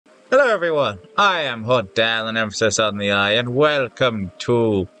Hello everyone, I am Hot Dal, an emphasis on the I, and welcome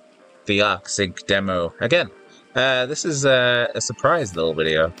to the Arksync demo again. This is a surprise little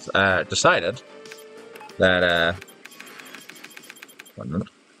video. Decided that, one minute.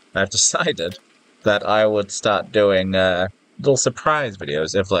 I've decided that I would start doing little surprise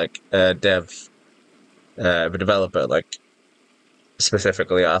videos if like a developer like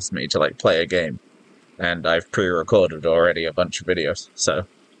specifically asked me to like play a game, and I've pre-recorded already a bunch of videos, so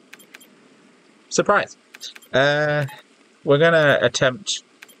surprise. We're gonna attempt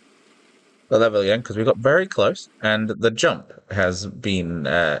the level again because we got very close, and the jump has been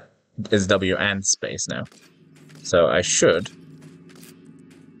is W and space now, so I should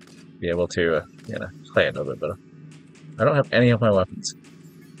be able to play it a little bit better. I don't have any of my weapons.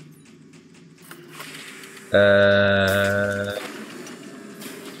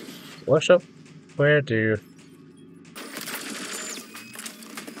 Workshop? Where do?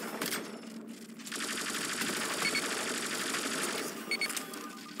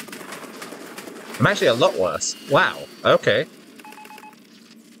 I'm actually a lot worse. Wow. Okay.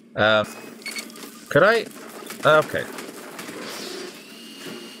 Could I? Okay.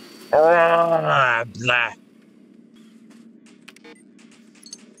 Blah.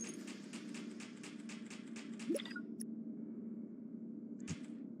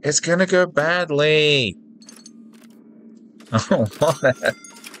 It's gonna go badly. Oh, what?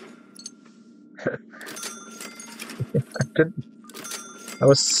 I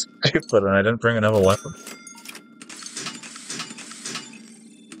was stupid and I didn't bring another weapon.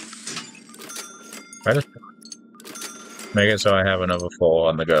 I just make it so I have another 4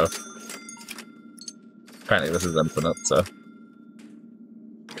 on the go. Apparently this is infinite, so.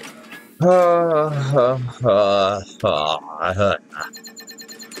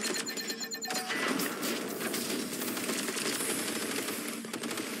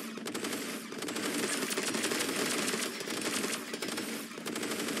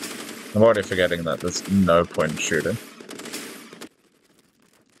 I'm already forgetting that there's no point shooting.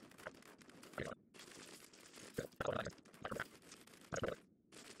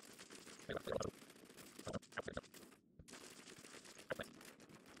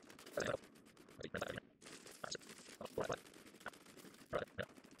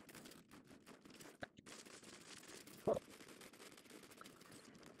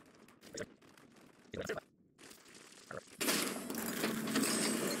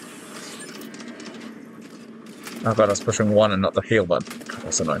 Oh god, I was pushing 1 and not the heal button.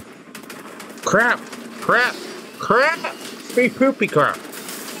 That's annoying. Crap! Crap! Crap! Be poopy crap!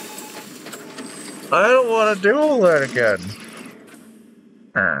 I don't want to do all that again.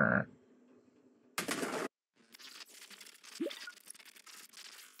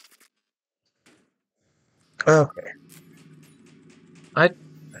 Okay.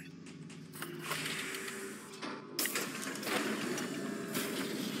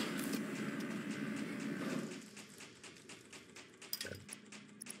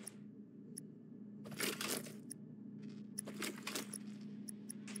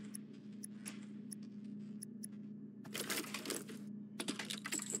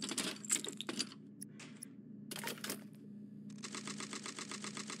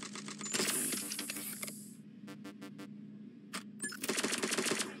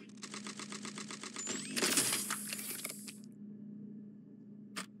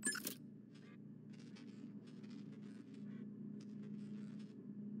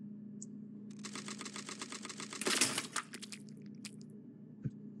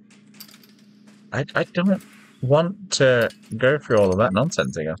 I don't want to go through all of that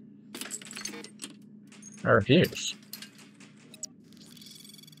nonsense again. I refuse.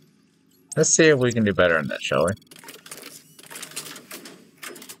 Let's see if we can do better in this, shall we?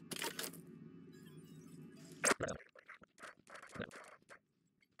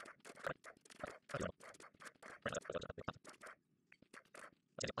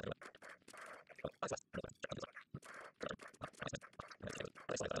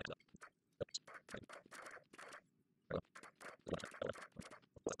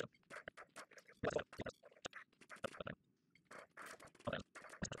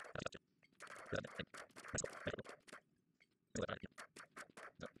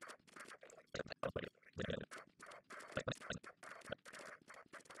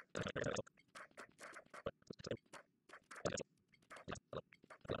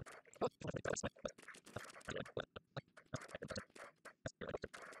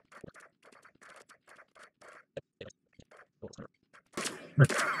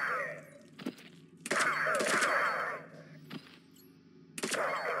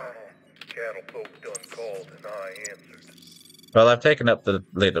 Cattle folk done called and I answered. Well, I've taken up the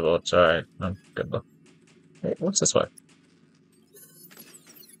leaderboard, so I'm good luck. Wait, what's this way?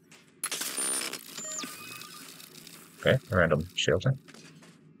 Okay, random shielding.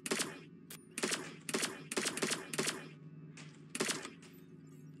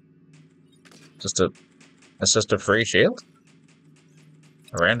 It's just a free shield?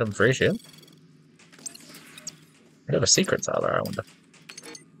 A random free shield? We have a secret cellar, I wonder.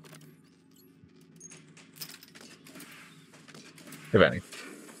 If any.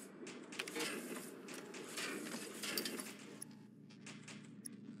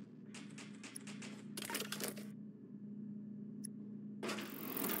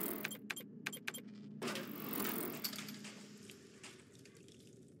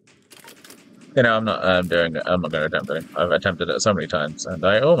 You know, I'm not going to attempt it. I've attempted it so many times, and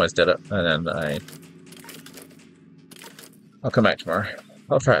I almost did it, and then I'll come back tomorrow.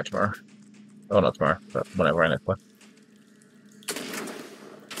 I'll try it tomorrow. Oh, not tomorrow, but whenever I next play.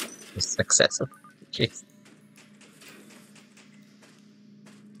 It's excessive. Jeez.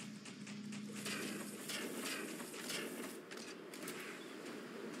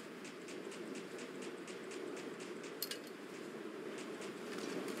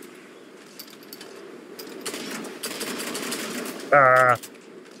 Ah.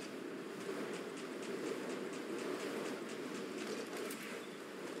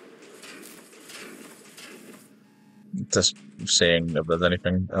 Just seeing if there's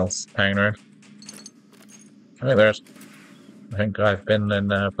anything else hanging around. I think there's. I think I've been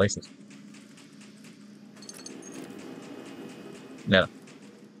in places. No.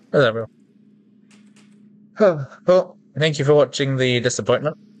 There we go. Well, thank you for watching the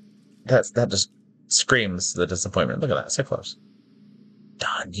disappointment. That just screams the disappointment. Look at that, so close.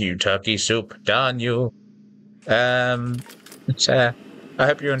 Darn you, turkey soup. Darn you. I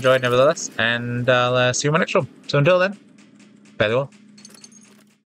hope you enjoyed nevertheless, and I'll see you in my next one. So until then, farewell.